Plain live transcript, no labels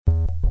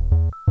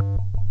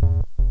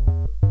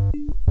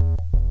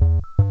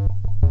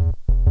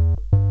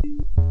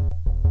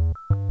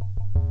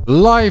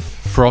Live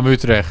from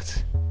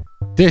Utrecht.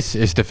 This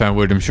is the Van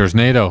Wirdum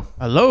Sjorsnado.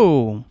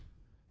 Hello.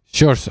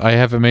 Sjors, I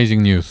have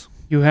amazing news.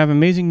 You have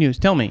amazing news.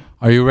 Tell me.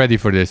 Are you ready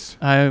for this?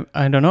 I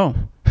don't know.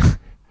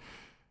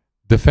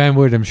 The Van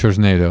Wirdum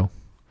Sjorsnado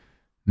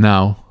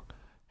now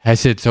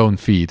has its own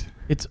feed.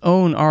 Its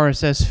own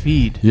RSS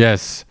feed.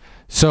 Yes.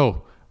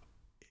 So,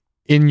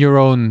 in your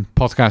own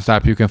podcast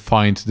app, you can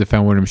find the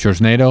Van Wirdum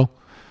Sjorsnado.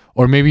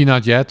 Or maybe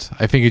not yet.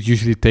 I think it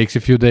usually takes a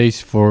few days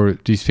for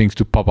these things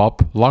to pop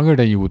up. Longer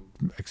than you would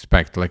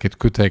expect. Like it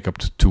could take up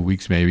to 2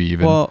 weeks maybe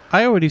even. Well,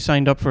 I already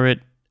signed up for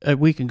it a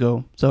week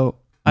ago. So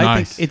I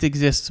Nice. think it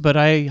exists, but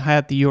I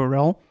had the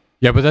URL.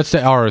 Yeah, but that's the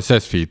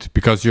RSS feed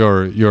because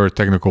you're a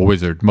technical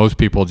wizard. Most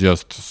people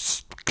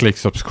just click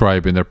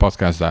subscribe in their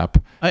podcast app.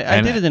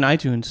 I did it in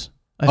iTunes.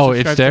 I Oh, it's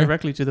subscribed there?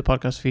 directly to the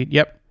podcast feed.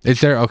 Yep. It's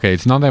there? Okay,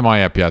 it's not in my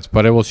app yet,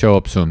 but it will show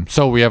up soon.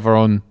 So we have our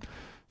own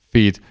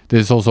feed.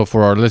 This is also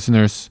for our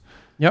listeners.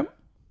 Yep.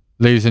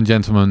 Ladies and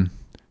gentlemen,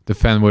 the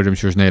Van Wirdum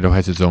Sjorsnado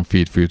has its own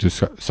feed for you to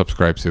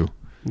subscribe to.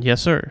 Yes,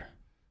 sir.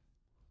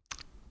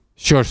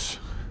 Sjors,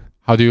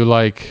 how do you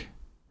like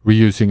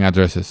reusing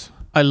addresses?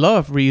 I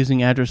love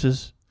reusing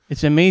addresses.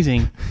 It's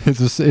amazing.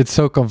 It's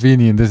so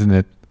convenient, isn't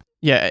it?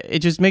 Yeah, it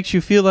just makes you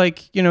feel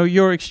like,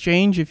 your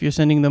exchange, if you're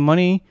sending them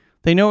money,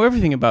 they know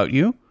everything about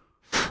you.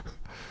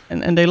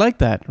 And they like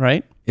that,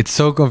 right? It's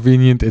so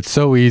convenient. It's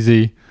so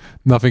easy.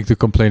 Nothing to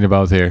complain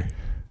about here.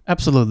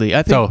 Absolutely.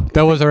 I think. So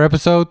that was our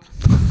episode.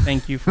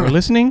 Thank you for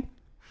listening.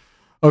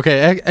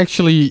 Okay,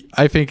 actually,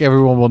 I think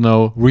everyone will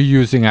know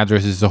reusing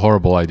addresses is a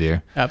horrible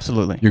idea.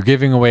 Absolutely. You're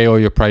giving away all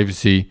your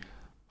privacy.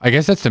 I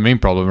guess that's the main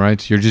problem,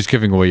 right? You're just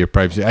giving away your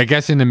privacy. I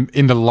guess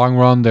in the long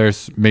run,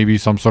 there's maybe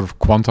some sort of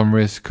quantum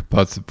risk,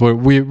 but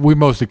we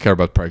mostly care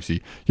about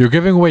privacy. You're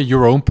giving away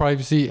your own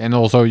privacy, and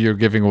also you're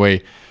giving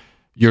away.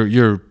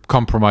 You're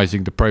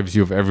compromising the privacy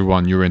of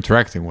everyone you're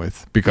interacting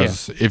with,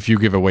 because if you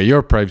give away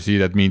your privacy,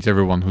 that means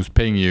everyone who's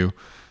paying you,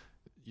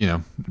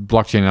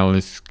 blockchain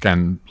analysts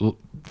can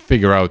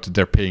figure out that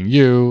they're paying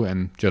you,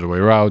 and the other way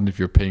around. If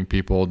you're paying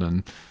people,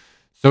 then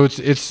so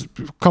it's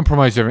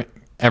compromising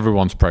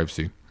everyone's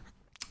privacy.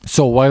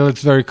 So while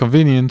it's very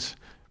convenient,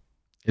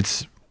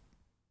 it's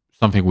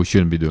something we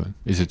shouldn't be doing.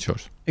 Is it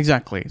yours?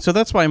 Exactly. So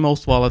that's why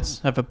most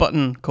wallets have a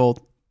button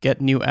called Get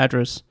New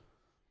Address.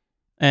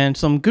 And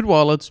some good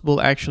wallets will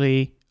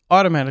actually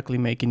automatically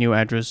make a new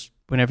address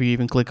whenever you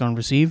even click on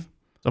receive.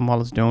 Some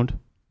wallets don't.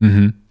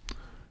 Mm-hmm.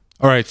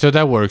 All right, so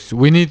that works.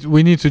 We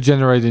need to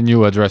generate a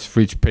new address for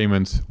each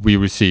payment we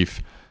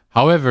receive.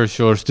 However,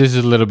 Sjors, this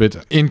is a little bit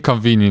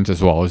inconvenient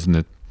as well, isn't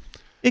it?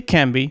 It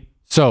can be.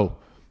 So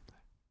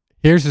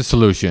here's the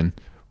solution.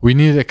 We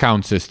need an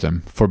account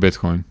system for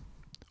Bitcoin.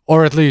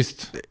 Or at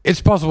least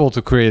it's possible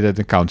to create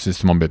an account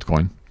system on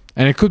Bitcoin.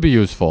 And it could be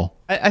useful.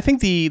 I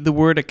think the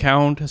word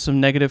account has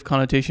some negative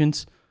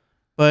connotations,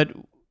 but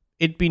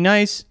it'd be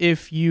nice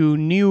if you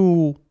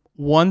knew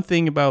one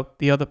thing about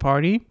the other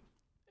party,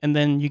 and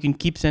then you can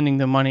keep sending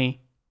them money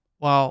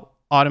while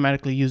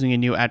automatically using a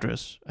new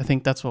address. I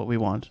think that's what we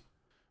want.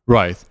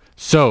 Right.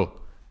 So,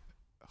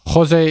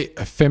 Jose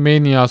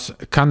Femenias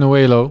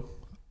Canuelo,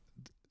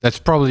 that's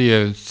probably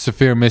a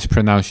severe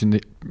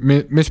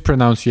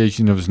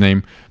mispronunciation of his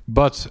name,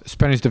 but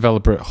Spanish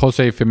developer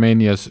Jose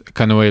Femenias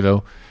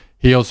Canuelo,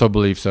 he also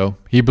believes so.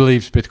 He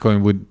believes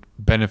Bitcoin would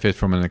benefit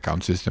from an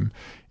account system.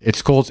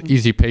 It's called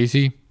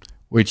EasyPaysy,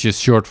 which is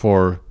short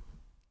for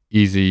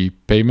Easy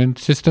Payment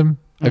System,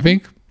 I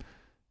think.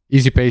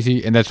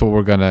 EasyPaysy, and that's what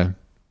we're going to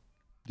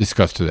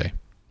discuss today.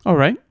 All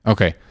right.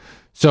 Okay.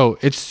 So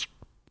it's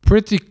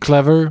pretty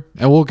clever,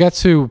 and we'll get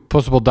to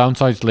possible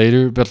downsides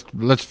later, but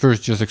let's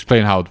first just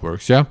explain how it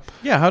works, yeah?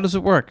 Yeah, how does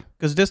it work?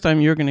 Because this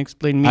time you're going to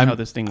explain me how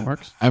this thing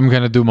works. I'm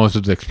going to do most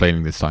of the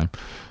explaining this time.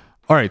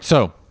 All right,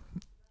 so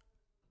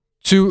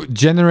to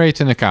generate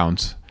an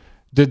account,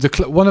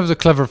 one of the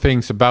clever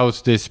things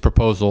about this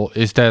proposal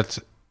is that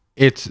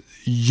it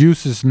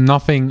uses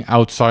nothing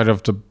outside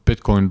of the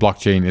Bitcoin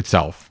blockchain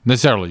itself,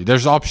 necessarily.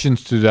 There's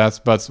options to that,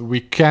 but we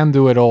can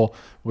do it all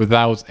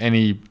without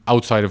any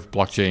outside of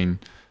blockchain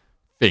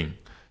thing.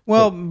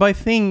 Well, by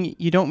thing,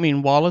 you don't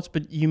mean wallets,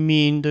 but you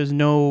mean there's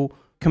no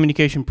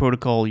communication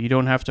protocol. You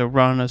don't have to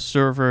run a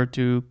server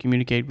to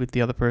communicate with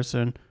the other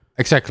person.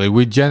 Exactly.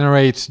 We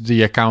generate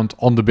the account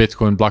on the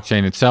Bitcoin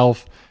blockchain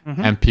itself,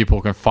 and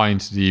people can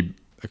find the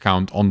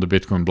account on the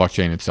Bitcoin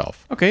blockchain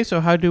itself. Okay, so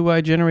how do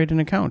I generate an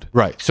account?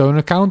 Right. So an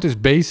account is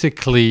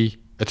basically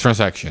a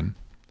transaction.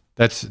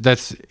 That's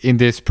in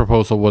this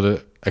proposal what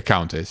an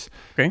account is.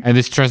 Okay. And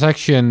this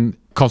transaction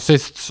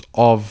consists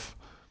of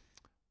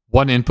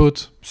one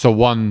input, so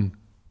one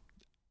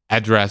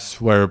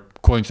address where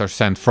coins are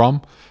sent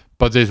from,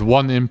 but this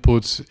one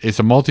input is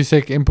a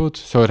multisig input,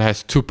 so it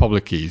has two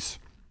public keys.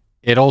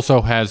 It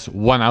also has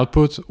one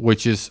output,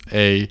 which is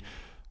a,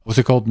 what's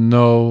it called?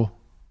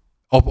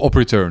 Op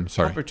return,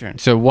 sorry. Op return.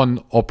 So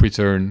one op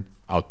return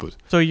output.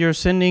 So you're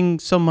sending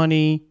some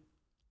money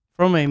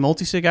from a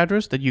multisig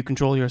address that you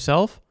control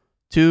yourself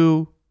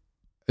to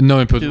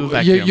no input. to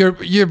vacuum.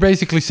 You're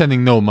basically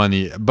sending no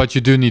money, but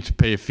you do need to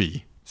pay a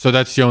fee. So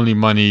that's the only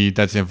money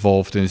that's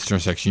involved in this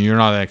transaction. You're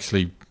not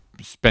actually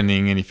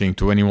spending anything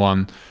to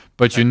anyone,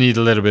 but you need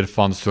a little bit of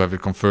funds to have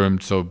it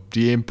confirmed. So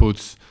the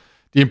input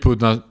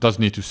does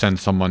need to send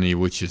some money,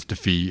 which is the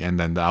fee, and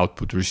then the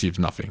output receives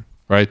nothing,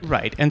 right?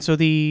 Right. And so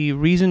the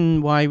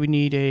reason why we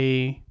need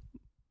a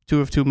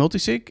 2 of 2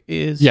 multisig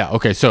is... Yeah,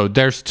 okay. So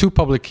there's 2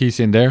 public keys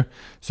in there.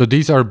 So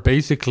these are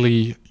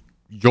basically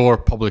your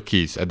public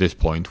keys at this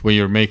point. When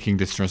you're making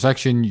this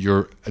transaction,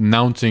 you're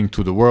announcing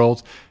to the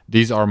world,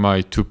 these are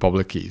my 2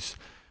 public keys.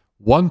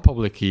 One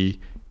public key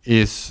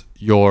is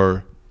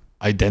your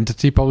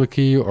identity public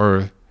key,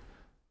 or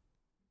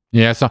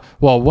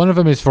one of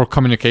them is for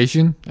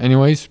communication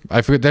anyways.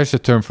 I forget, there's a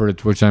term for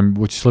it which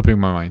is slipping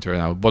my mind right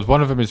now, but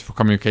one of them is for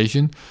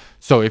communication.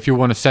 So if you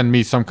want to send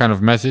me some kind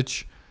of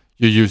message,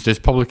 you use this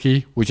public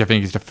key, which I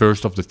think is the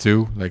first of the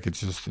 2, like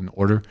it's just in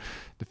order.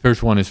 The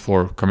first one is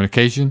for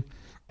communication,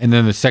 and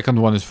then the second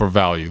one is for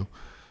value.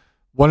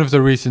 One of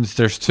the reasons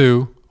there's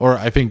 2, or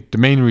I think the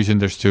main reason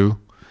there's 2,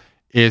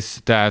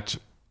 is that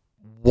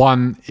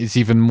one is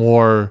even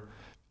more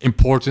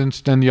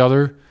important than the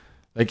other.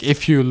 Like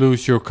if you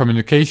lose your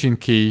communication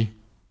key,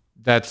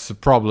 that's a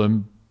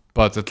problem,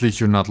 but at least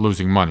you're not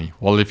losing money.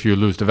 Well, if you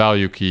lose the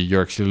value key,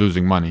 you're actually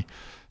losing money.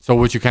 So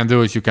what you can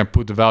do is you can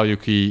put the value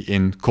key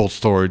in cold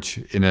storage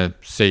in a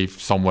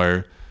safe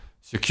somewhere,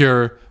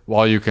 secure,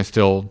 while you can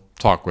still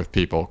talk with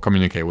people,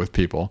 communicate with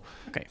people.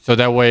 Okay. So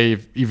that way,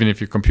 even if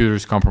your computer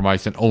is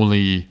compromised and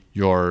only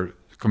your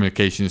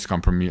communication is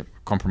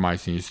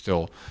compromised, and you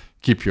still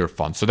keep your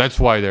funds. So that's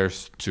why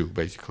there's 2,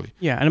 basically.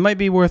 Yeah, and it might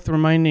be worth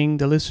reminding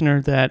the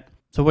listener that,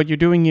 so what you're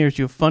doing here is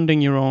you're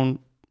funding your own,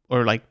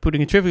 or like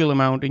putting a trivial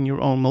amount in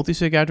your own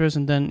multisig address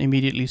and then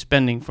immediately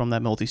spending from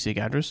that multisig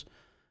address.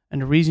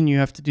 And the reason you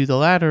have to do the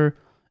latter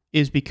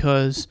is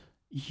because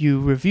you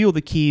reveal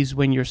the keys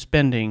when you're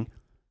spending,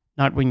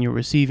 not when you're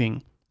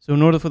receiving. So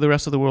in order for the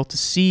rest of the world to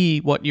see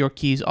what your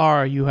keys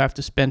are, you have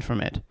to spend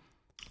from it.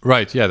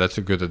 Right, yeah, that's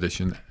a good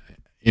addition.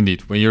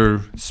 Indeed, when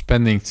you're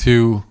spending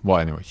 2, well,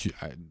 anyway,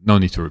 no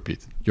need to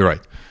repeat. You're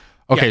right.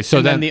 Okay, yeah, so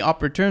and then the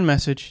op return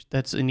message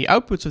that's in the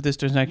outputs of this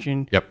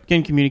transaction Yep.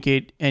 can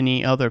communicate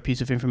any other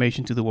piece of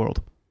information to the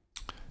world.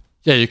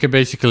 Yeah, you can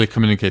basically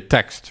communicate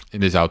text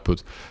in this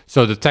output.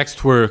 So the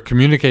text we're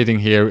communicating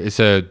here is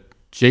a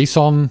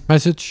JSON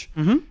message,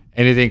 Mm-hmm.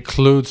 and it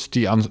includes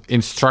the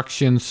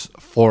instructions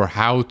for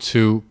how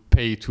to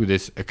pay to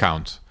this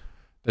account.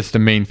 That's the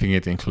main thing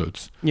it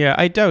includes. Yeah,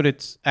 I doubt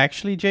it's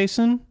actually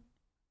JSON.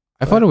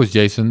 I thought it was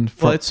JSON.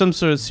 Well, it's some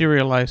sort of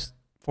serialized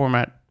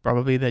format,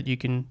 probably, that you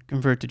can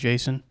convert to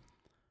JSON.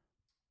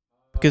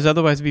 Because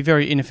otherwise it'd be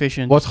very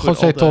inefficient. What to put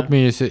Jose all told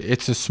me is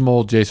it's a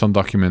small JSON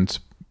document.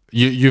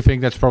 You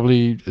think that's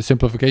probably a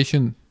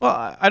simplification?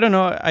 Well, I don't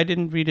know. I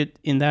didn't read it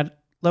in that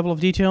level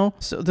of detail.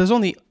 So there's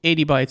only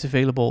 80 bytes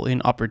available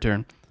in op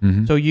return.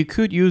 Mm-hmm. So you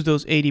could use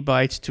those 80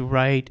 bytes to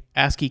write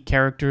ASCII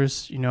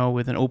characters,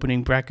 with an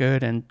opening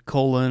bracket and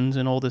colons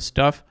and all this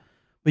stuff.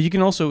 But you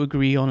can also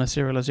agree on a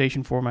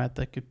serialization format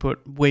that could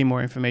put way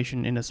more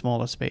information in a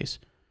smaller space,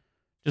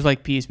 just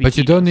like PSP. But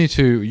you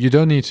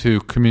don't need to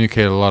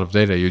communicate a lot of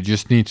data. You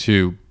just need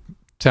to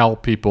tell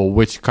people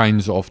which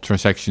kinds of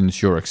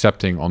transactions you're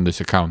accepting on this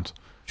account.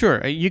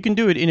 Sure, you can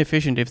do it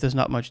inefficient if there's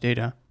not much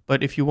data.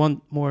 But if you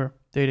want more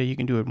data, you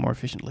can do it more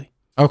efficiently.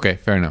 Okay,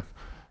 fair enough.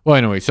 Well,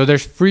 anyway, so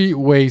there's 3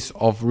 ways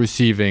of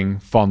receiving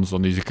funds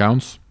on these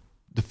accounts.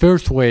 The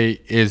first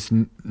way is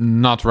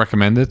not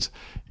recommended.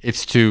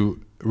 It's to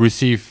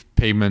receive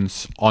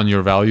payments on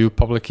your value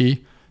public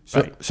key.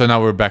 So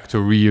now we're back to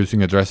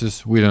reusing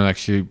addresses. We don't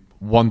actually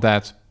want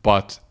that,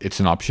 but it's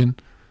an option.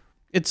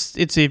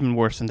 It's even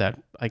worse than that,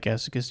 I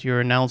guess, because you're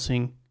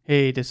announcing,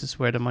 hey, this is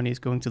where the money is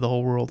going to the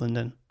whole world, and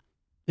then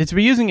it's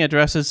reusing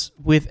addresses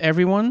with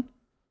everyone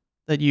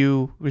that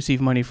you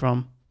receive money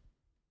from,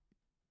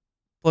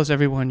 plus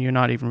everyone you're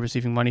not even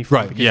receiving money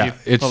from, because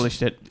you've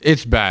published it.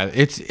 It's bad.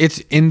 It's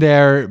in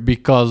there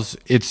because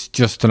it's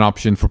just an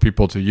option for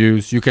people to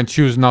use. You can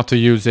choose not to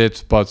use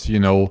it, but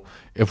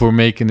if we're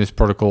making this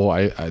protocol,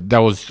 that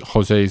was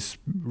Jose's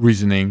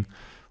reasoning.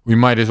 We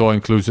might as well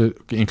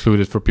include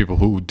it for people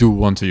who do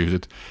want to use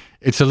it.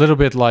 It's a little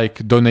bit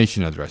like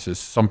donation addresses.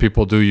 Some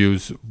people do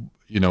use,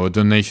 a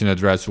donation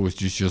address,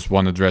 which is just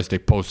one address they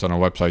post on a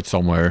website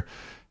somewhere,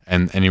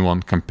 and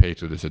anyone can pay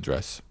to this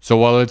address. So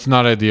while it's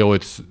not ideal,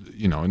 it's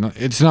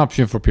it's an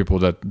option for people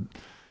that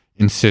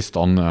insist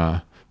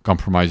on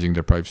compromising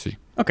their privacy.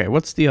 Okay,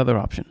 what's the other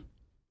option?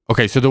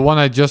 Okay, so the one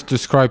I just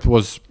described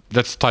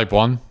that's type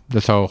 1.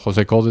 That's how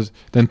Jose called it.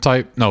 Then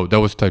that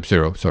was type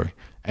 0, sorry.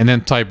 And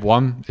then type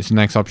 1 is the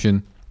next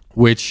option,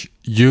 which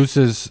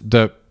uses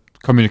the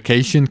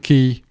communication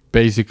key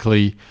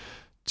basically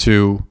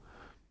to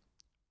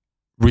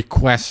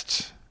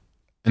request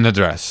an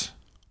address.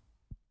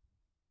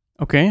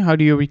 Okay, how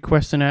do you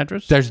request an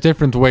address? There's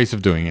different ways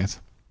of doing it.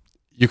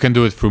 You can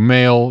do it through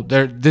mail.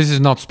 This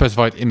is not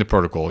specified in the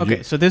protocol.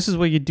 Okay, so this is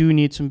where you do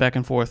need some back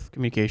and forth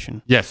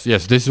communication. Yes,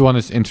 this one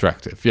is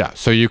interactive. Yeah,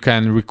 so you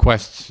can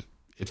request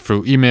it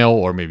through email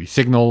or maybe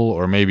Signal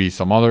or maybe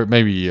some other,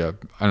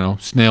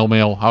 snail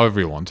mail, however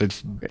you want.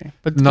 It's okay,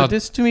 but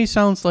this to me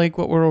sounds like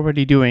what we're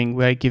already doing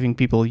by giving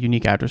people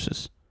unique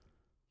addresses.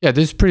 Yeah,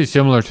 this is pretty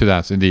similar to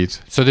that, indeed.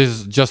 So this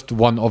is just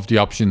one of the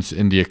options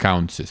in the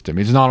account system.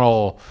 It's not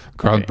all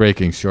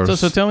groundbreaking, sure.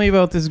 So tell me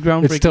about this It's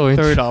still groundbreaking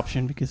third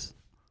option, because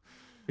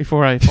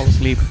before I fall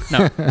asleep.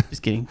 No,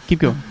 just kidding. Keep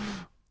going.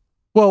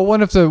 Well,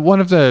 one of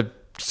the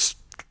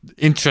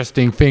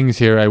interesting things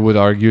here, I would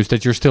argue, is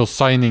that you're still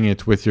signing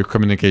it with your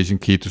communication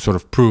key to sort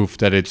of prove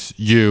that it's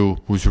you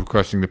who's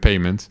requesting the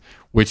payment,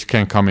 which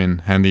can come in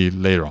handy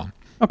later on.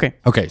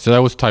 Okay, so that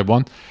was type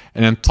 1.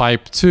 And then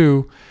type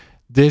 2,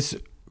 this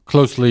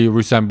closely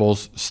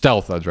resembles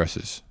stealth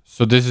addresses.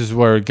 So this is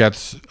where it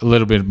gets a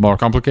little bit more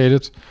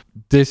complicated.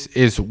 This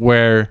is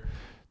where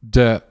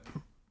the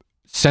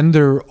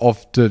sender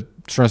of the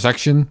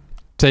transaction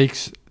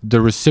takes the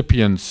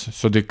recipient's,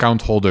 so the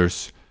account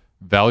holder's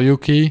value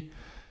key.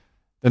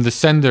 Then the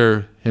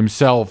sender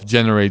himself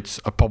generates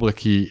a public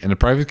key and a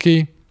private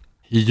key.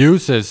 He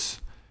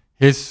uses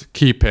his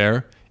key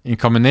pair in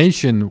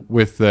combination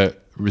with the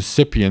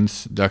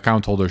recipient's, the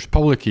account holder's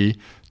public key,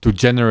 to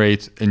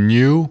generate a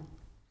new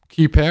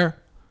key pair.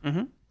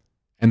 Mm-hmm.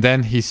 And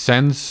then he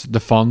sends the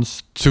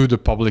funds to the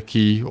public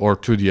key or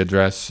to the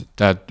address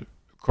that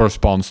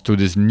corresponds to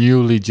this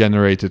newly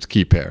generated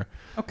key pair.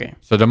 Okay.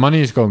 So the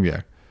money is going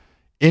there.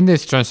 In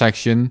this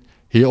transaction,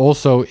 he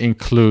also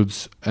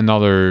includes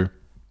another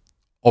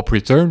op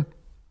return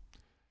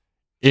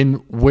in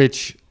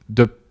which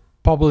the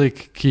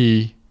public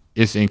key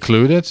is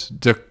included,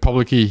 the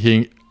public key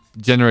he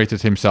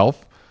generated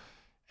himself.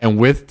 And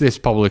with this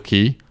public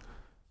key,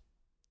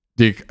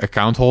 the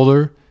account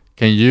holder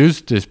can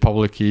use this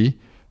public key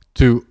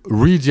to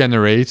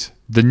regenerate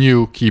the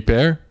new key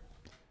pair,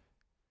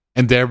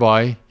 and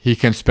thereby he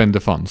can spend the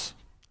funds.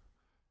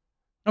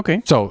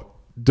 Okay. So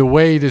the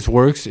way this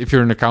works, if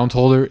you're an account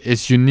holder,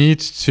 is you need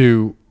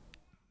to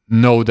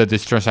know that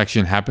this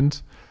transaction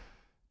happened.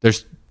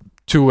 There's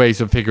two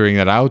ways of figuring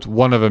that out.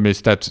 One of them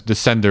is that the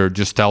sender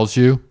just tells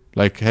you,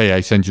 like, hey,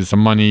 I sent you some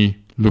money,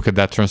 look at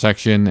that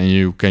transaction, and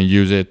you can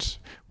use it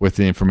with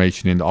the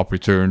information in the op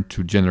return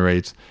to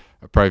generate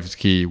a private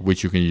key,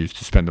 which you can use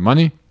to spend the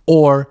money.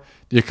 Or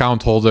the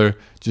account holder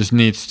just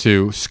needs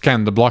to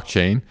scan the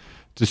blockchain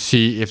to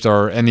see if there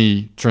are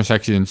any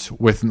transactions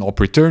with an op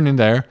return in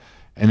there.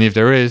 And if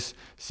there is,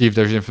 see if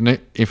there's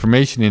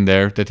information in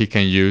there that he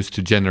can use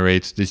to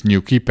generate this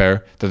new key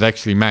pair that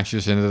actually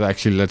matches and that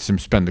actually lets him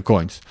spend the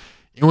coins.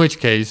 In which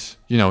case,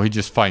 he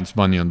just finds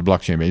money on the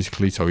blockchain,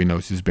 basically, so he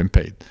knows he's been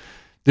paid.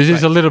 This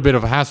is a little bit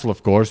of a hassle,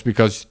 of course,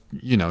 because,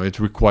 it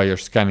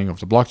requires scanning of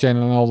the blockchain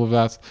and all of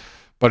that.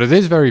 But it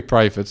is very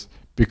private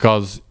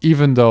because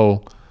even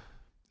though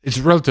it's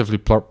relatively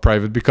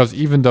private, because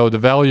even though the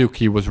value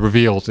key was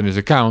revealed in his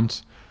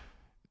account,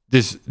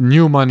 this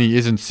new money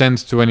isn't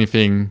sent to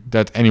anything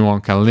that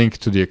anyone can link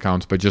to the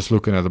account by just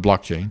looking at the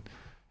blockchain.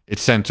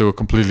 It's sent to a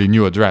completely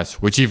new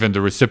address, which even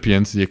the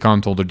recipient, the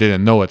account holder,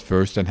 didn't know at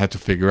first and had to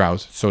figure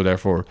out. So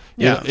therefore,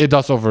 it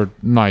does offer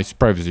nice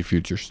privacy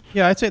features.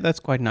 Yeah, I'd say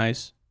that's quite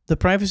nice. The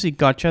privacy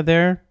gotcha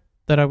there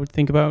that I would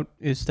think about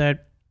is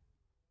that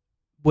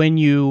when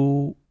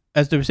you,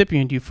 as the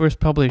recipient, you first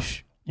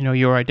publish,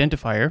 your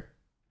identifier,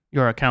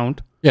 your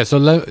account. Yeah,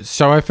 so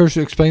shall I first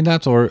explain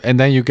that, and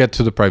then you get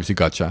to the privacy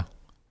gotcha?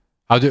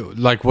 What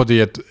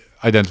the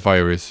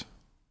identifier is?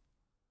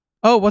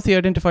 Oh, what the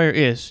identifier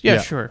is.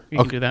 Yeah. Sure. You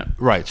can do that.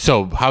 Right.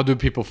 So how do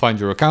people find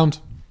your account?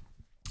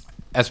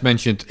 As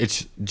mentioned,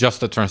 it's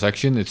just a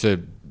transaction. It's a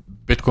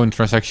Bitcoin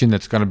transaction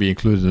that's going to be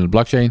included in the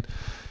blockchain.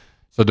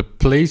 So the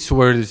place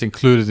where it is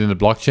included in the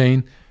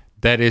blockchain,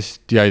 that is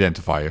the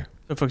identifier.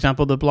 So for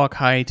example, the block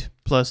height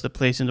plus the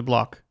place in the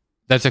block.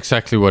 That's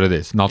exactly what it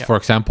is. Not for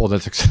example,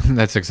 that's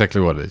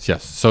exactly what it is.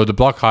 Yes. So the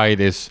block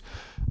height is,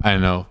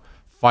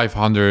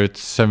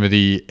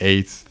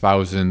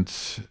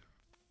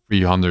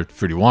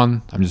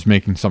 578,331. I'm just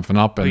making something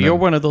up. And you're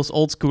one of those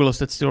old schoolers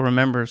that still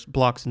remembers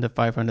blocks in the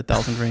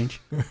 500,000 range.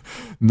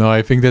 No,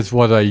 I think that's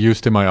what I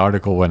used in my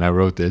article when I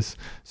wrote this.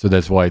 So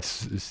that's why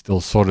it's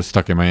still sort of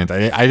stuck in my head.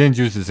 I didn't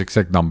use this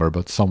exact number,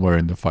 but somewhere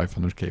in the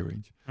 500K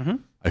range,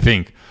 I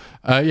think.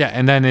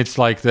 And then it's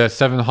like the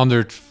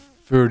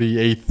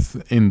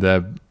 738th in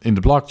the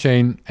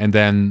blockchain, and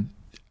then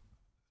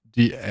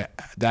the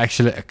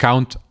actual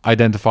account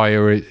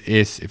identifier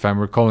is, if I'm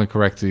recalling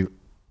correctly,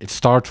 it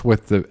starts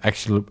with the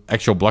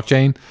actual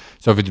blockchain.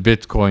 So if it's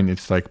Bitcoin,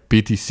 it's like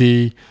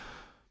BTC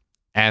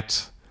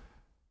at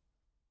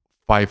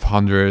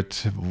 500,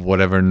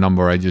 whatever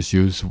number I just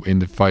used in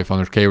the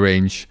 500K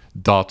range,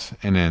 dot,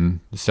 and then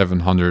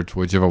 700,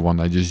 whichever one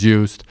I just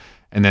used.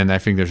 And then I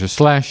think there's a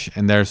slash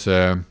and there's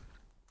a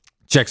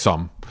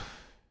checksum,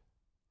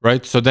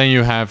 right? So then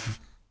you have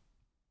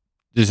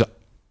this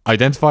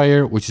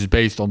identifier, which is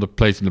based on the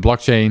place in the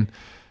blockchain.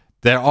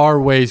 There are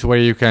ways where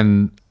you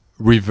can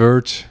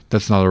revert.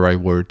 That's not the right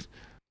word.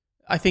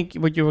 I think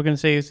what you were going to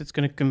say is it's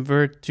going to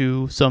convert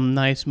to some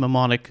nice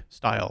mnemonic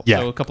style. Yeah.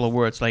 So a couple of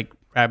words like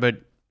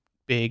rabbit,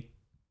 big,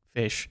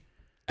 fish.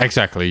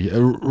 Exactly.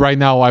 Right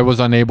now, I was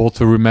unable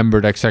to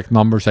remember the exact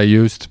numbers I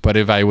used, but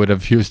if I would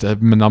have used a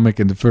mnemonic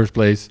in the first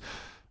place,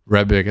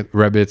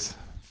 rabbit,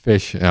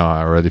 fish. Oh,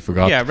 I already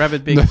forgot. Yeah,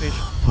 rabbit, big fish.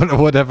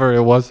 Whatever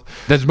it was.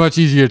 That's much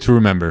easier to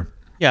remember.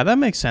 Yeah, that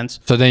makes sense.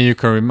 So then you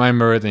can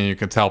remember it and you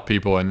can tell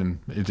people, and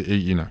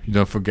you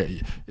don't forget.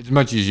 It's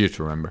much easier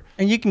to remember.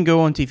 And you can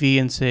go on TV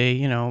and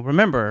say,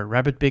 remember,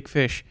 rabbit, big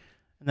fish.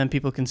 And then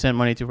people can send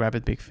money to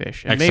rabbit, big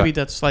fish. And maybe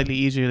that's slightly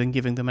easier than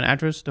giving them an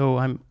address, though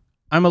I'm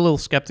a little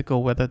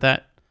skeptical whether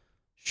that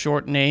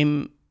short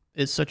name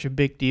is such a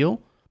big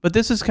deal. But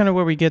this is kind of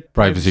where we get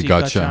privacy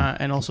gotcha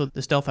and also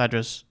the stealth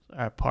address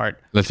part.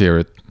 Let's hear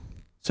it.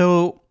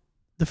 So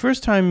the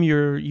first time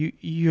you're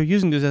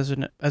using this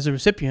as a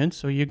recipient,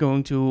 so you're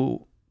going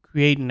to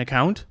create an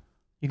account,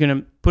 you're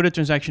going to put a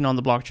transaction on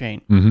the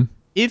blockchain. Mm-hmm.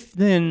 If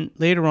then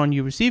later on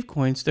you receive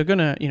coins, they're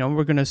gonna,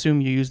 we're gonna assume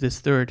you use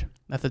this third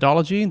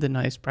methodology, the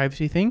nice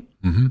privacy thing.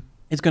 Mm-hmm.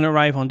 It's gonna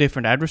arrive on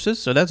different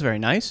addresses, so that's very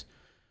nice.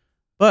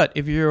 But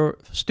if you're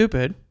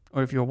stupid,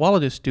 or if your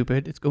wallet is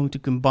stupid, it's going to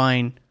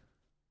combine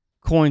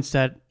coins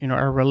that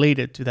are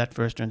related to that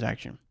first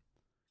transaction.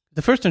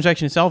 The first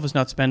transaction itself is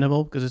not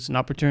spendable because it's an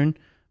up return,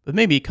 but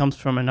maybe it comes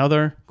from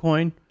another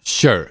coin.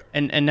 Sure.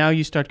 And now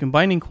you start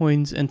combining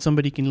coins, and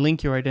somebody can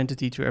link your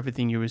identity to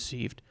everything you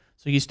received.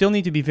 So you still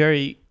need to be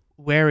very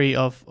wary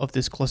of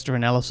this cluster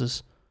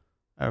analysis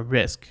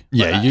risk.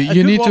 Yeah,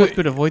 you need to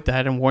could avoid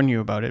that and warn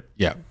you about it.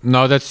 Yeah,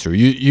 no, that's true.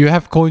 You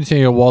have coins in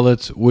your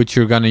wallet which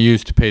you're gonna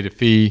use to pay the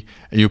fee,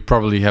 and you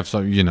probably have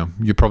some.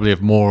 You probably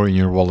have more in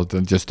your wallet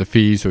than just the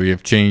fee, so you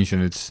have change,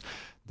 and it's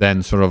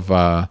then sort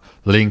of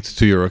linked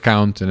to your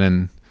account,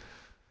 and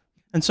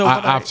so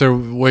after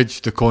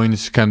which the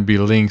coins can be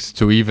linked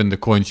to even the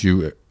coins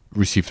you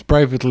received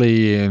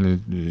privately,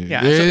 and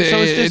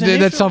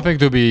that's something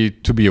to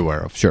be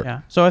aware of. Sure.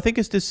 Yeah. So I think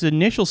it's this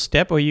initial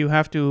step where you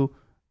have to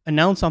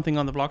announce something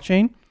on the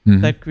blockchain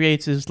that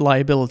creates this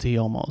liability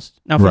almost.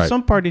 Now, for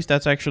some parties,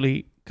 that's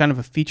actually kind of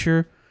a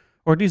feature,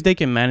 or at least they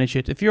can manage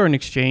it. If you're an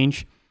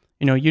exchange,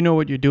 you know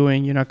what you're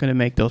doing. You're not going to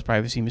make those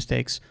privacy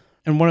mistakes.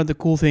 And one of the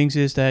cool things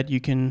is that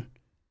you can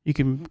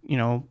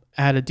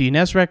add a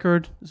DNS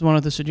record is one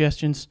of the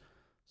suggestions,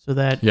 so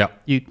that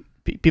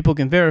people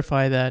can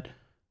verify that,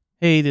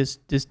 hey, this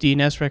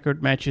DNS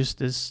record matches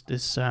this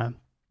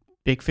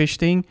big fish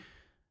thing,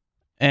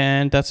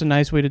 and that's a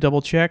nice way to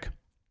double check.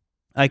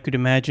 I could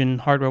imagine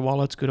hardware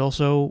wallets could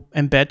also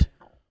embed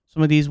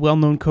some of these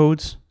well-known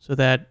codes, so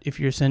that if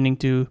you're sending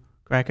to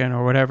Kraken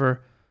or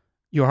whatever,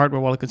 your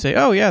hardware wallet can say,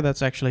 oh yeah,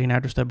 that's actually an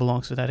address that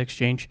belongs to that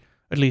exchange.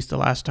 At least the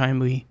last time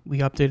we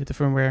updated the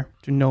firmware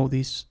to know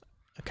these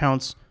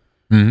accounts.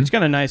 Mm-hmm. It's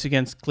kind of nice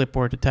against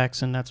clipboard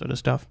attacks and that sort of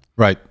stuff.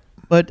 Right.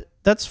 But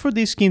that's for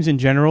these schemes in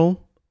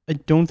general. I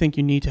don't think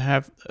you need to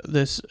have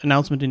this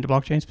announcement in the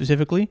blockchain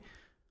specifically.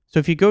 So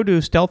if you go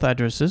to stealth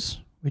addresses,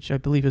 which I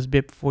believe is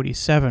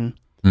BIP47,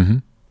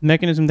 the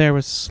mechanism there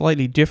was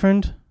slightly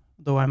different,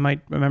 though I might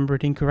remember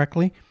it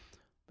incorrectly.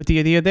 But the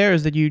idea there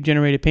is that you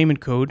generate a payment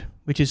code,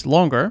 which is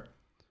longer,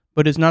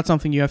 but it's not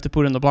something you have to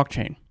put in the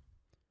blockchain.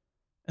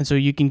 And so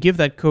you can give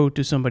that code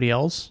to somebody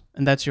else,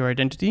 and that's your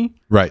identity.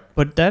 Right.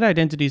 But that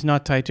identity is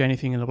not tied to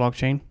anything in the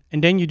blockchain.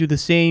 And then you do the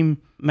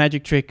same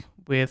magic trick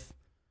with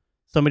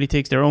somebody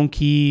takes their own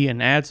key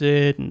and adds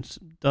it and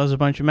does a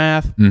bunch of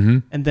math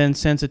and then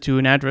sends it to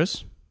an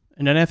address.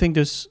 And then I think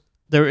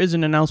there is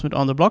an announcement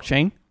on the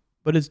blockchain,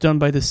 but it's done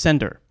by the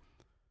sender.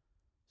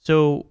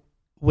 So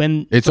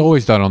when... It's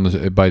always done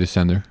by the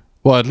sender.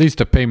 Well, at least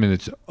the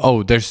payment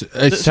there's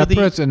a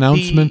separate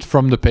announcement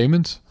from the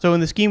payment. So in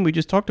the scheme we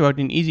just talked about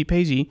in Easy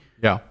Paysy,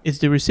 it's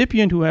the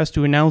recipient who has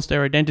to announce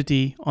their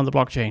identity on the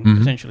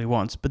blockchain essentially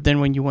once. But then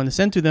when you want to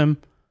send to them,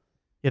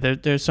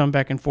 there's some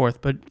back and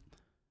forth.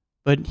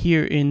 But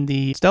here in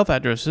the stealth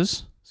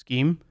addresses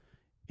scheme,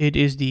 it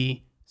is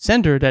the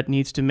sender that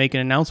needs to make an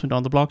announcement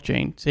on the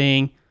blockchain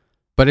saying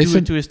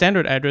to a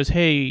standard address,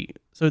 hey,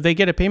 so they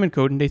get a payment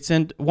code and they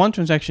send one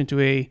transaction to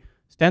a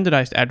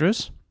standardized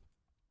address,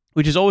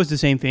 which is always the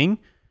same thing,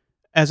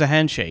 as a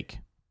handshake.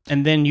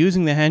 And then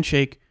using the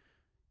handshake,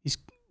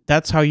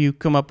 that's how you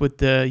come up with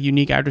the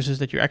unique addresses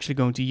that you're actually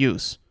going to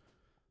use.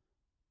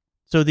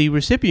 So the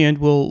recipient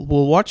will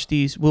watch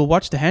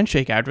the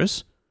handshake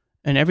address,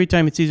 and every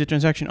time it sees a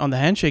transaction on the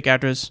handshake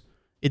address,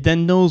 it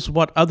then knows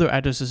what other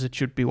addresses it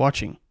should be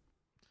watching.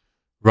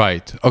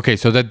 Right. Okay,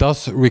 so that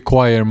does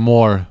require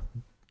more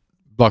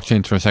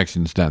blockchain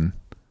transactions then.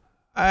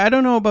 I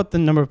don't know about the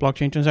number of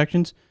blockchain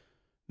transactions,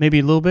 maybe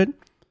a little bit.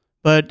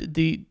 But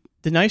the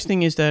nice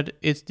thing is that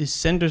it's the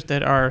senders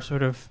that are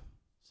sort of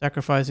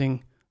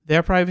sacrificing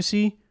their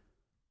privacy,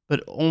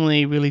 but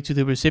only really to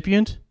the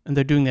recipient, and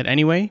they're doing that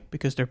anyway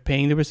because they're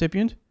paying the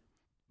recipient,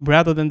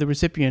 rather than the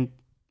recipient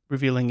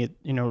revealing it,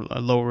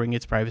 lowering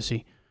its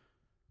privacy.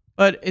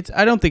 But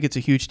I don't think it's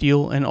a huge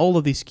deal, and all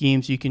of these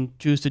schemes you can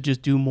choose to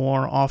just do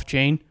more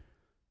off-chain.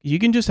 You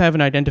can just have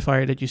an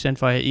identifier that you send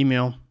via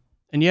email,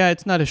 and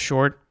it's not as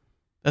short.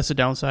 That's the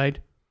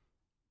downside,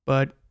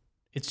 but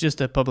it's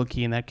just a public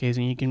key in that case,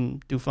 and you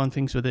can do fun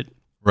things with it.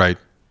 Right.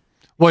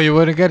 Well, you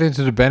want to get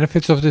into the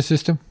benefits of this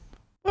system?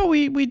 Well,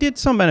 we did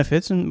some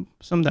benefits and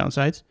some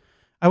downsides.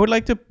 I would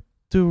like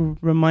to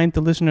remind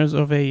the listeners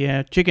of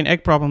a chicken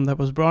egg problem that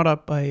was brought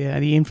up by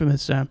the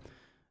infamous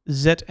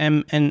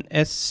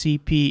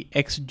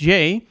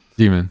ZMNSCPXJ,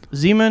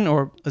 Zeman.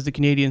 or as the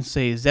Canadians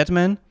say,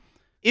 Zetman.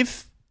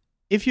 If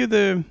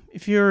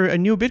you're a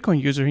new Bitcoin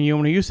user and you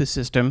want to use this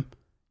system,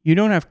 you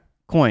don't have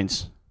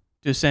coins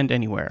to send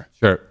anywhere.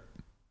 Sure.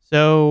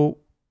 So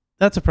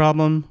that's a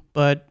problem,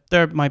 but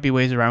there might be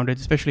ways around it,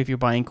 especially if you're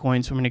buying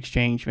coins from an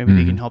exchange. Maybe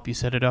they can help you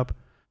set it up.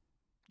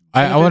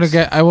 I want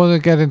to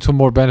get into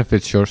more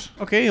benefits, Sjors.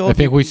 Okay. I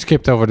think we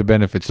skipped over the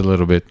benefits a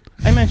little bit.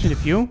 I mentioned a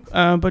few,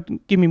 but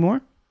give me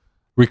more.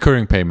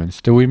 Recurring payments.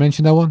 Did we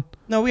mention that one?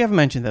 No, we haven't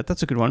mentioned that.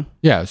 That's a good one.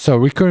 Yeah, so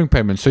recurring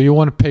payments. So you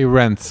want to pay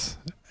rent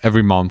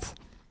every month.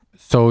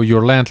 So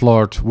your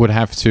landlord would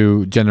have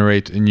to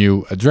generate a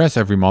new address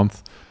every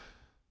month.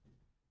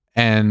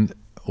 And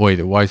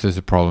wait, why is this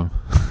a problem?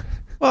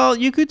 Well,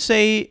 you could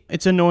say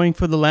it's annoying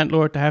for the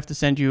landlord to have to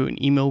send you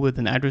an email with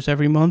an address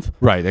every month.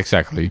 Right,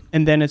 exactly.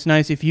 And then it's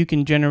nice if you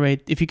can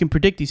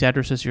predict these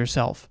addresses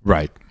yourself.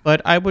 Right.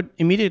 But I would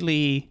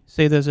immediately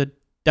say there's a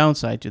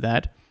downside to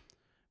that.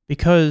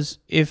 Because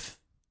if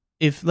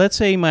let's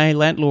say my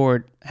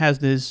landlord has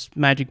this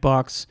magic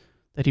box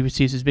that he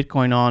receives his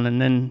Bitcoin on, and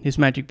then his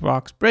magic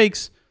box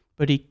breaks,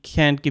 but he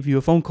can't give you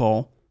a phone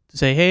call to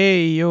say,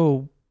 hey,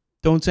 yo,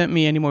 don't send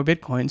me any more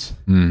Bitcoins,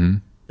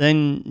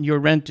 then your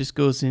rent just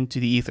goes into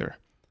the ether.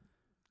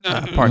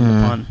 Pardon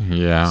the pun.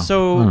 Yeah.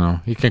 So, I don't know.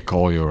 He can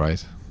call you,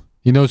 right?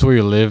 He knows where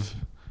you live.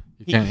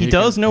 He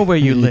does know where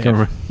you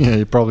live. Yeah,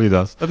 he probably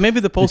does. But maybe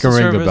the postal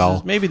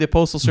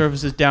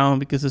service is down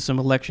because of some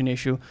election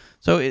issue.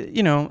 So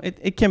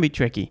it can be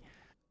tricky.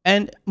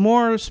 And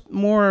more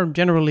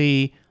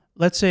generally,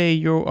 let's say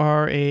you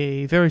are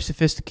a very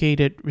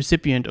sophisticated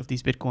recipient of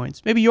these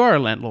Bitcoins. Maybe you are a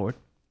landlord,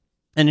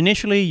 and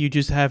initially you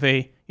just have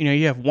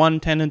you have one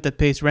tenant that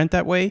pays rent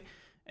that way,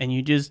 and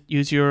you just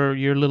use your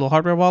little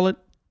hardware wallet,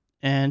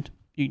 and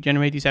you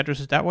generate these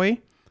addresses that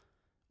way.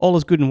 All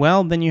is good and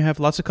well. Then you have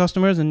lots of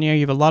customers, and you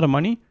have a lot of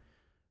money.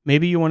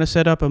 Maybe you want to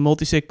set up a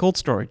multi-sig cold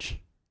storage.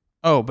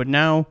 Oh, but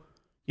now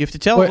you have to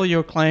tell all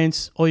your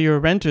clients, all your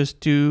renters,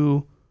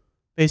 to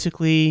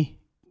basically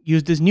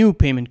use this new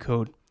payment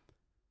code.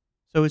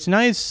 So it's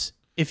nice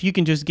if you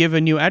can just give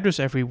a new address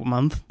every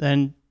month,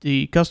 then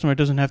the customer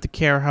doesn't have to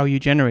care how you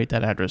generate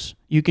that address.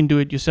 You can do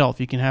it yourself.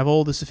 You can have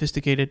all the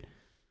sophisticated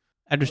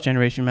address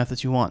generation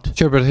methods you want.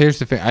 Sure, but here's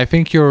the thing. I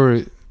think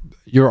your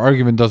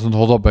argument doesn't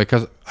hold up,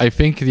 because I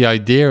think the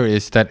idea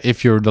is that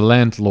if you're the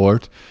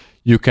landlord,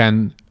 you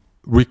can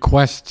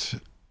request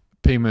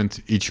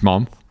payment each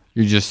month.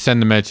 You just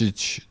send a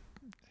message,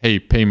 hey,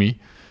 pay me.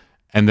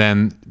 And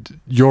then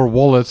your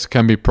wallet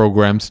can be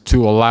programmed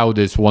to allow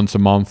this once a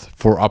month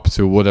for up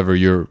to whatever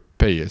your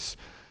pay is.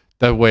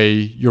 That way,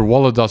 your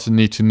wallet doesn't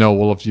need to know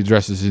all of the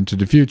addresses into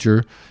the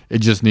future. It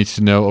just needs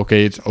to know,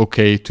 okay, it's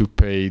okay to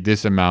pay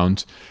this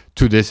amount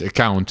to this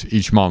account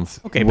each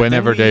month,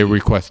 whenever they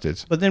request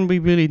it. But then we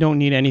really don't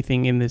need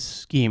anything in this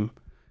scheme.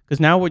 Because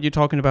now what you're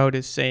talking about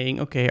is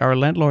saying, okay, our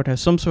landlord has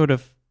some sort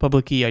of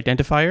public key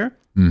identifier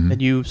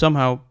that you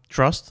somehow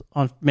trust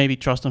on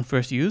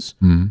first use.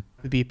 It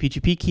could be a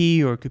PGP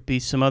key, or it could be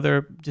some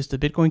other, just a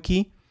Bitcoin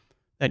key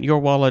that your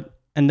wallet,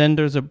 and then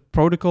there's a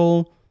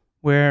protocol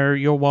where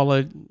your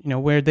wallet,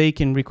 where they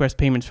can request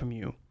payments from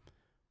you,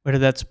 whether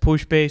that's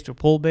push-based or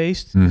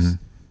pull-based.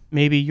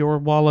 Maybe your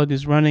wallet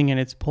is running and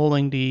it's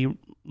pulling the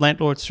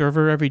landlord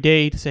server every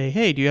day to say,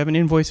 hey, do you have an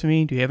invoice for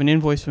me? Do you have an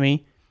invoice for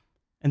me?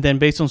 And then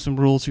based on some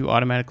rules, you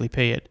automatically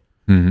pay it.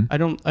 I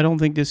don't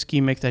think this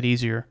scheme makes that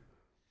easier.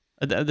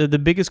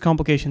 The biggest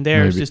complication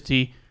there is just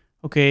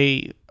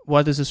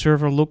what does a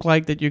server look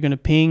like that you're going to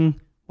ping?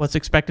 What's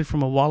expected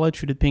from a wallet?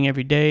 Should it ping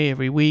every day,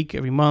 every week,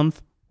 every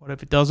month? What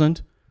if it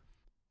doesn't?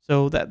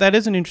 So that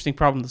is an interesting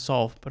problem to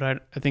solve, but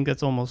I think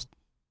that's almost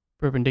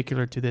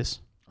perpendicular to this.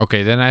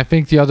 Okay, then I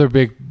think the other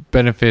big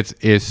benefit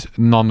is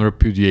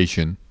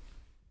non-repudiation.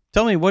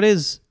 Tell me, what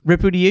is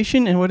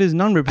repudiation and what is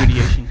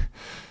non-repudiation?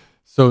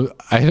 So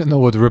I don't know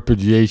what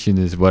repudiation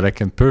is, but I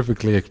can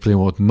perfectly explain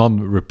what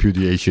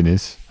non-repudiation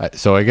is.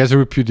 So I guess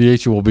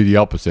repudiation will be the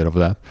opposite of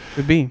that.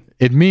 Could be.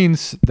 It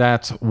means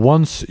that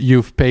once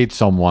you've paid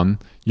someone,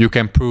 you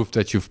can prove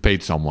that you've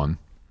paid someone.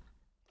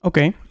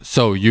 Okay.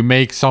 So you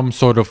make some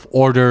sort of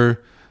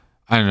order.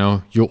 I don't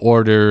know. You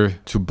order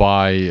to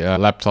buy a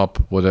laptop,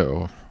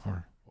 whatever,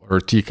 or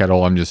a tea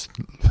kettle. I'm just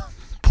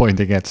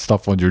pointing at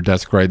stuff on your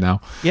desk right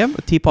now. Yep,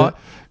 a teapot.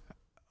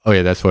 Oh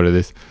yeah, that's what it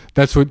is.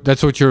 That's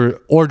what you're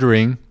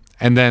ordering,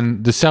 and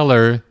then the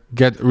seller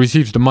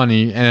receives the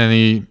money, and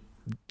then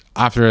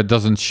after it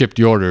doesn't ship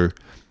the order,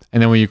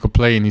 and then when you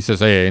complain, he says,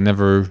 "Hey, I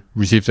never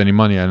received any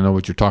money. I don't know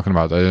what you're talking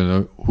about. I don't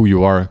know who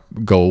you are.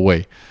 Go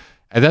away."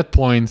 At that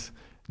point,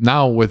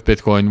 now with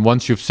Bitcoin,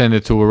 once you've sent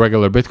it to a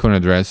regular Bitcoin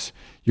address,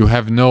 you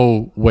have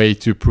no way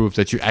to prove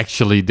that you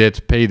actually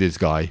did pay this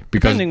guy.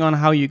 Because depending on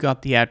how you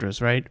got the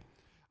address, right?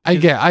 I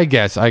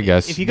guess.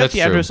 If you got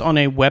the address on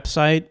a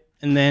website,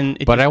 and then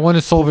I want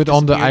to solve it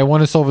on the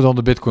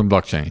Bitcoin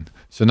blockchain.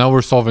 So now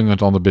we're solving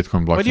it on the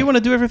Bitcoin blockchain. Why do you want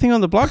to do everything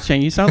on the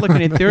blockchain? You sound like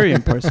an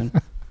Ethereum person.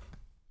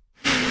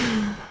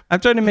 I'm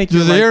trying to make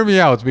just hear me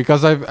out,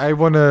 because I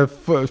want to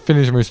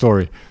finish my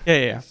story.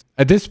 Yeah.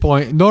 At this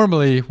point,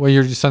 normally when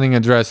you're just sending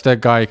an address, that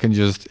guy can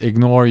just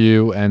ignore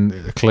you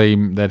and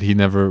claim that he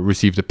never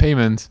received a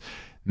payment.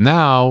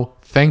 Now,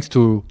 thanks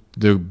to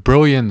the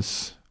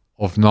brilliance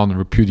of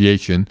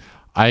non-repudiation,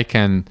 I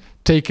can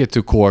take it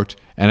to court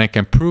and I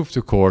can prove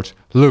to court,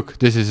 look,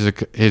 this is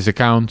his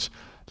account.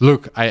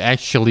 Look, I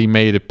actually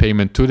made a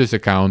payment to this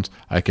account.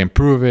 I can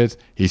prove it.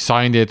 He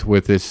signed it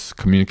with this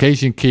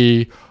communication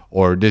key,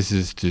 or this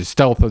is the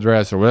stealth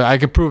address, or whatever. I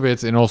can prove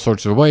it in all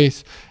sorts of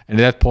ways. And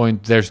at that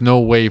point, there's no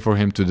way for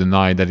him to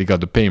deny that he got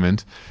the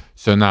payment.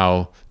 So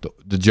now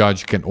the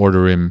judge can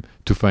order him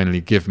to finally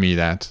give me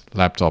that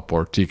laptop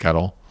or tea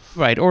kettle.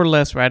 Right, or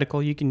less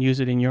radical, you can use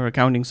it in your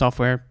accounting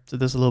software. So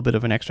there's a little bit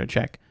of an extra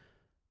check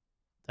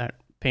that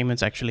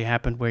payments actually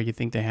happened where you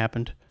think they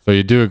happened. So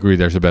you do agree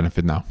there's a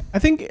benefit now? I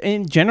think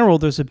in general,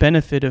 there's a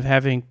benefit of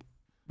having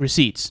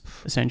receipts,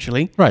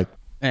 essentially. Right.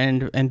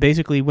 And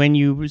basically, when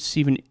you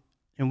receive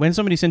when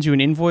somebody sends you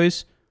an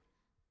invoice,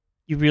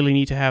 you really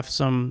need to have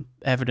some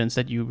evidence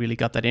that you really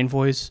got that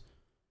invoice.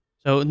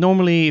 So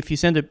normally, if you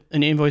send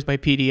an invoice by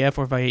PDF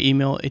or via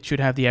email, it should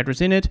have the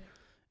address in it.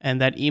 And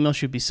that email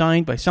should be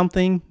signed by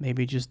something,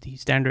 maybe just the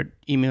standard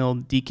email,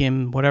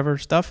 DKIM, whatever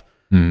stuff.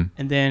 And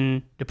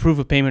then the proof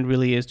of payment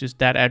really is just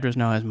that address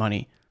now has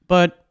money.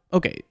 But,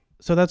 okay,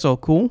 so that's all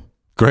cool.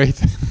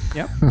 Great.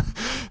 Yeah.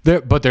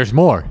 But there's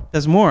more.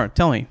 There's more.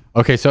 Tell me.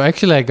 Okay, so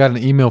actually I got an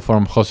email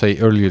from Jose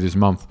earlier this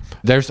month.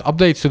 There's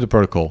updates to the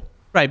protocol.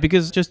 Right,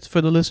 because just for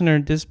the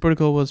listener, this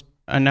protocol was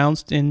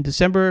announced in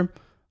December.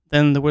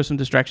 Then there were some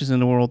distractions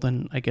in the world,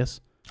 and I guess...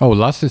 Oh,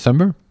 last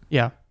December?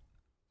 Yeah.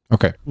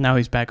 Okay. Now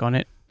he's back on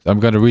it. So I'm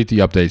going to read the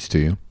updates to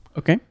you.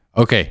 Okay.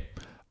 Okay.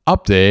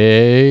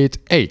 Update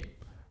A.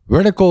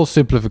 Radical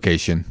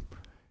simplification.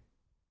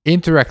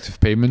 Interactive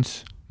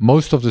payments,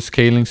 most of the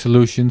scaling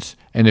solutions,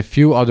 and a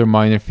few other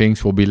minor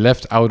things will be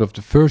left out of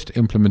the first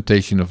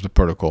implementation of the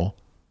protocol.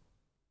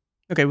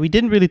 Okay, we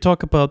didn't really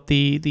talk about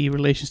the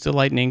relations to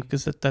Lightning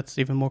because that's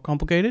even more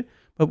complicated.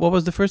 But what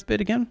was the first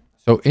bit again?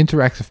 So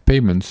interactive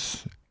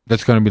payments,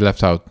 that's going to be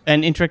left out.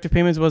 And interactive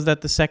payments, was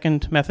that the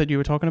second method you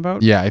were talking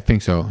about? Yeah, I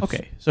think so.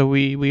 Okay, so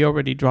we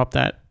already dropped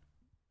that,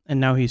 and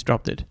now he's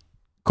dropped it.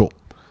 Cool.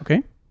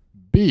 Okay.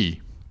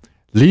 B.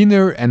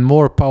 Leaner and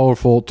more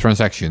powerful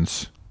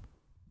transactions.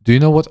 Do you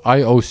know what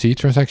IOC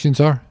transactions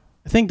are?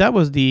 I think that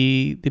was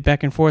the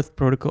back and forth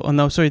protocol. Oh,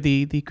 no, sorry,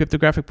 the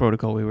cryptographic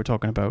protocol we were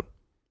talking about.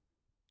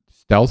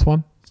 Stealth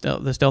one? The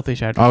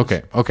stealthish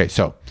addresses. Okay.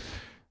 So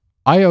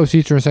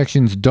IOC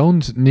transactions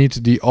don't need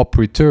the op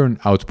return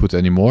output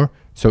anymore.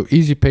 So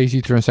easy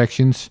peasy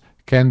transactions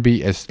can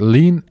be as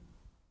lean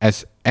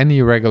as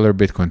any regular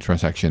Bitcoin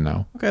transaction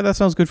now. Okay, that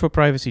sounds good for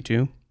privacy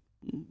too.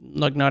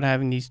 Like not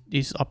having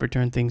these op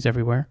return things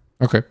everywhere.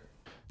 Okay.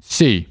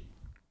 C.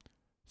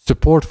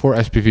 Support for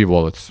SPV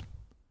wallets.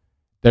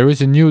 There is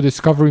a new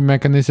discovery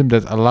mechanism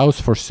that allows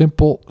for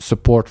simple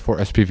support for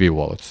SPV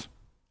wallets.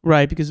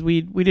 Right, because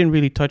we didn't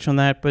really touch on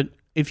that, but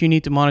if you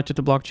need to monitor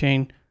the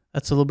blockchain,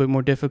 that's a little bit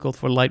more difficult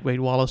for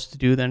lightweight wallets to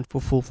do than for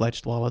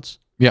full-fledged wallets.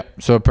 Yeah,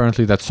 so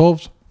apparently that's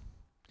solved.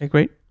 Okay,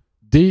 great.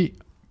 D.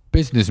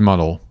 Business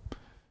model.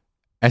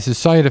 As a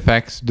side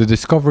effect, the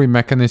discovery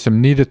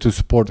mechanism needed to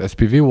support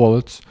SPV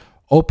wallets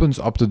opens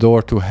up the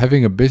door to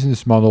having a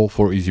business model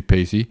for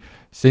EasyPaysy,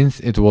 since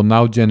it will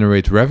now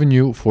generate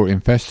revenue for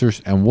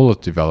investors and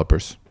wallet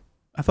developers.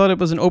 I thought it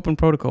was an open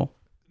protocol.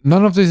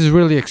 None of this is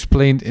really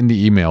explained in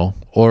the email,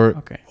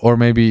 or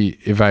maybe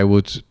if I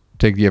would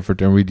take the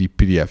effort and read the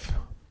PDF.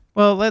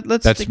 Well,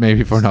 let's. That's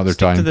maybe for another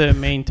time. To the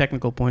main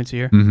technical points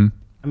here. Mm-hmm.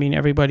 I mean,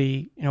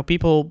 everybody,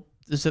 people.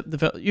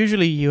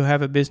 Usually, you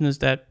have a business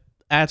that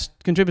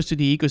contributes to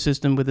the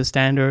ecosystem with a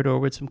standard or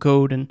with some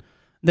code, and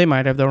they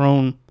might have their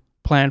own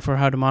plan for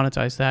how to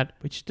monetize that,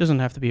 which doesn't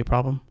have to be a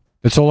problem.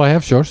 That's all I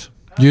have, Sjors.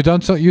 You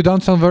don't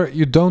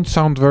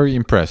sound very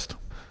impressed.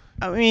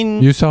 I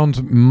mean, you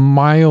sound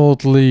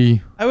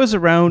mildly. I was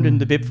around in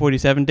the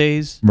BIP47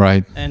 days,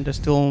 right? And there's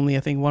still only, I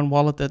think, one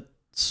wallet that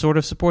sort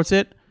of supports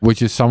it,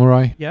 which is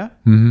Samurai. Yeah.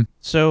 Mm-hmm.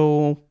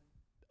 So,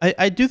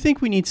 I do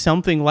think we need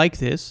something like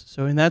this.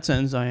 So in that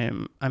sense,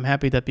 I'm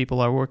happy that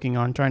people are working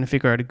on trying to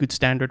figure out a good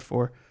standard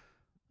for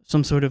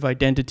some sort of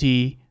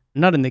identity.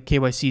 Not in the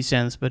KYC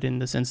sense, but in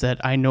the sense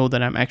that I know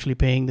that I'm actually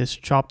paying this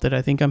shop that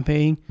I think I'm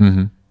paying.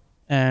 Mm-hmm.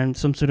 And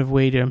some sort of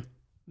way to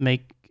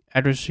make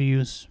address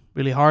reuse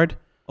really hard.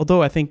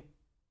 Although I think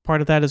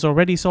part of that is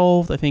already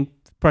solved. I think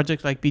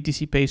projects like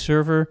BTC Pay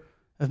Server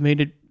have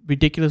made it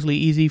ridiculously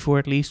easy for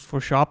at least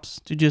for shops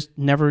to just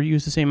never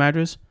use the same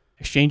address.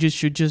 Exchanges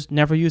should just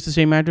never use the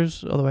same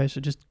address, otherwise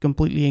they're just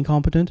completely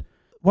incompetent.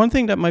 One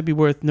thing that might be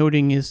worth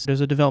noting is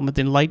there's a development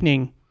in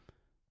Lightning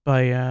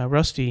by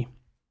Rusty,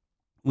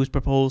 who's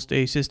proposed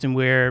a system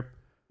where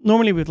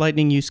normally with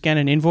Lightning you scan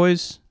an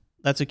invoice,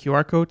 that's a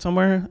QR code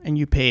somewhere, and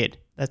you pay it.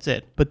 That's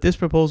it. But this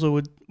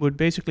proposal would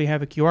basically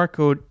have a QR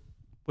code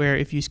where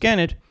if you scan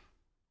it,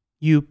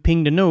 you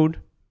ping the node,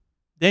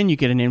 then you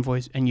get an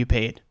invoice and you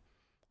pay it.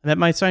 And that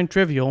might sound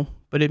trivial,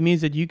 but it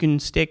means that you can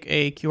stick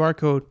a QR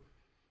code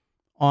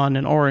on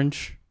an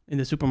orange in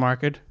the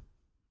supermarket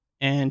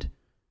and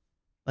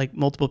like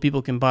multiple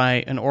people can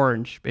buy an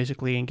orange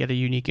basically and get a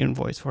unique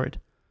invoice for it,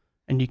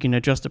 and you can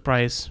adjust the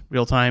price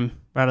real time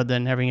rather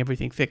than having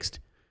everything fixed.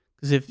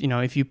 Because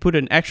if you put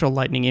an actual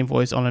Lightning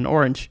invoice on an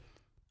orange,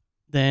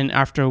 then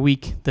after a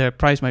week the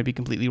price might be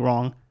completely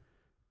wrong.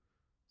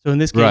 So in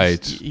this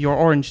case, your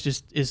orange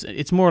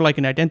it's more like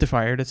an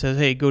identifier that says,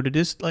 hey, go to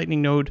this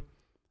Lightning node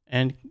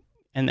and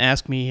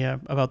ask me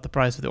about the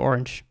price of the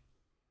orange.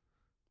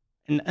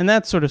 And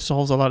that sort of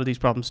solves a lot of these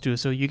problems too.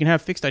 So you can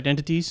have fixed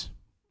identities.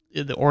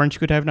 The orange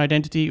could have an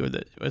identity, or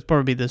it's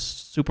probably the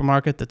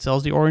supermarket that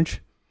sells the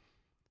orange.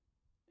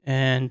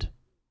 And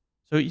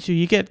so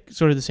you get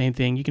sort of the same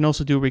thing. You can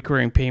also do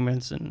recurring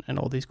payments and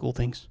all these cool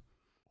things.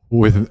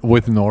 With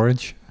an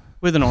orange?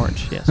 With an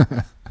orange, yes.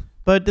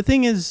 But the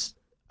thing is,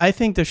 I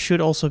think there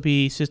should also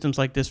be systems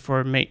like this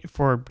for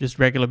just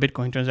regular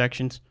Bitcoin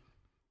transactions.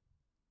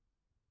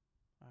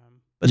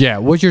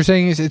 What you're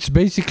saying is it's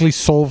basically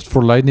solved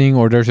for Lightning,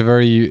 or there's a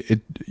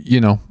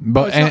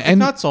it's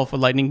not solved for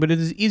Lightning, but it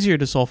is easier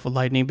to solve for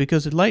Lightning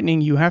because at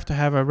Lightning you have to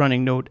have a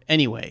running node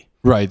anyway.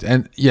 Right,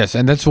 and yes,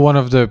 and that's one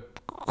of the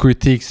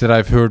critiques that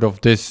I've heard of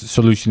this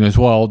solution as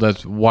well.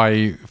 That's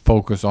why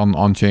focus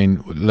on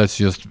chain. Let's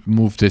just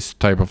move this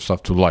type of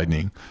stuff to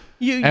Lightning.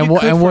 You could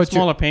for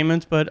smaller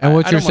payments, but I don't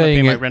want to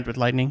pay my rent with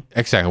Lightning.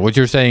 Exactly. What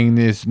you're saying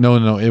is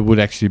no, it would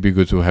actually be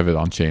good to have it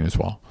on chain as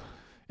well.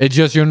 It's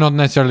just you're not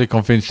necessarily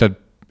convinced that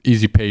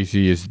easy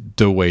peasy is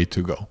the way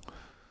to go.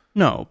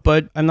 No,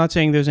 but I'm not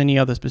saying there's any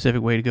other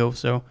specific way to go.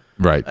 So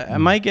right.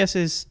 My guess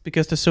is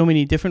because there's so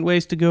many different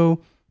ways to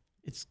go,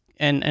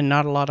 and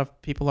not a lot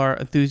of people are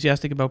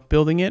enthusiastic about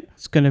building it.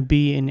 It's going to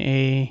be in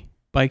a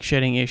bike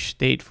shedding-ish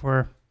state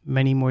for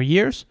many more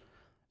years.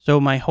 So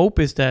my hope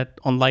is that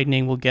on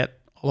Lightning we'll get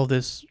all of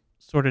this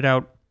sorted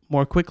out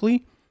more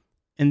quickly,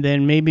 and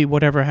then maybe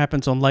whatever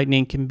happens on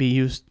Lightning can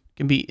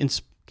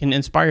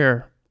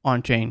inspire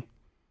on chain.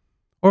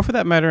 Or for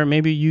that matter,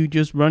 maybe you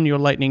just run your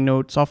Lightning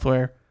node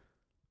software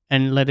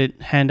and let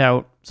it hand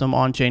out some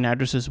on-chain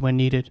addresses when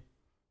needed.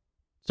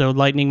 So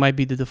Lightning might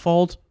be the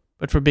default,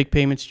 but for big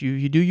payments,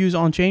 you do use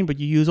on-chain, but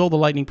you use all the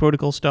Lightning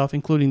protocol stuff,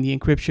 including the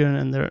encryption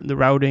and the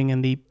routing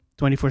and the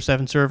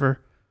 24/7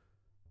 server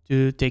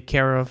to take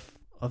care of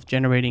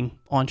generating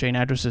on-chain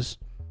addresses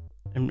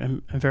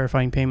and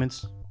verifying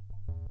payments.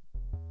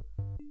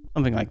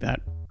 Something like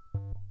that.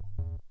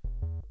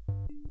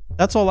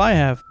 That's all I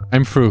have.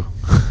 I'm through.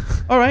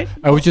 All right.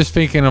 I was just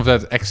thinking of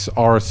that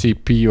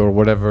XRCP or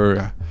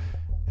whatever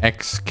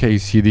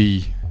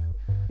XKCD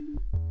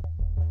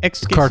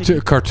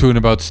cartoon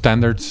about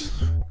standards.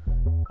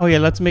 Oh yeah,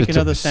 let's make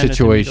another standard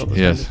situation.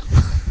 Yes.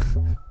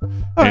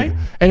 All right.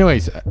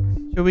 Anyways,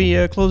 shall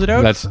we close it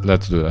out? Let's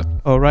do that.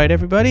 All right,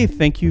 everybody.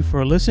 Thank you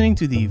for listening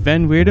to the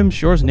Van Weerdum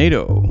Shores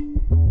NATO.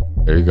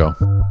 There you go.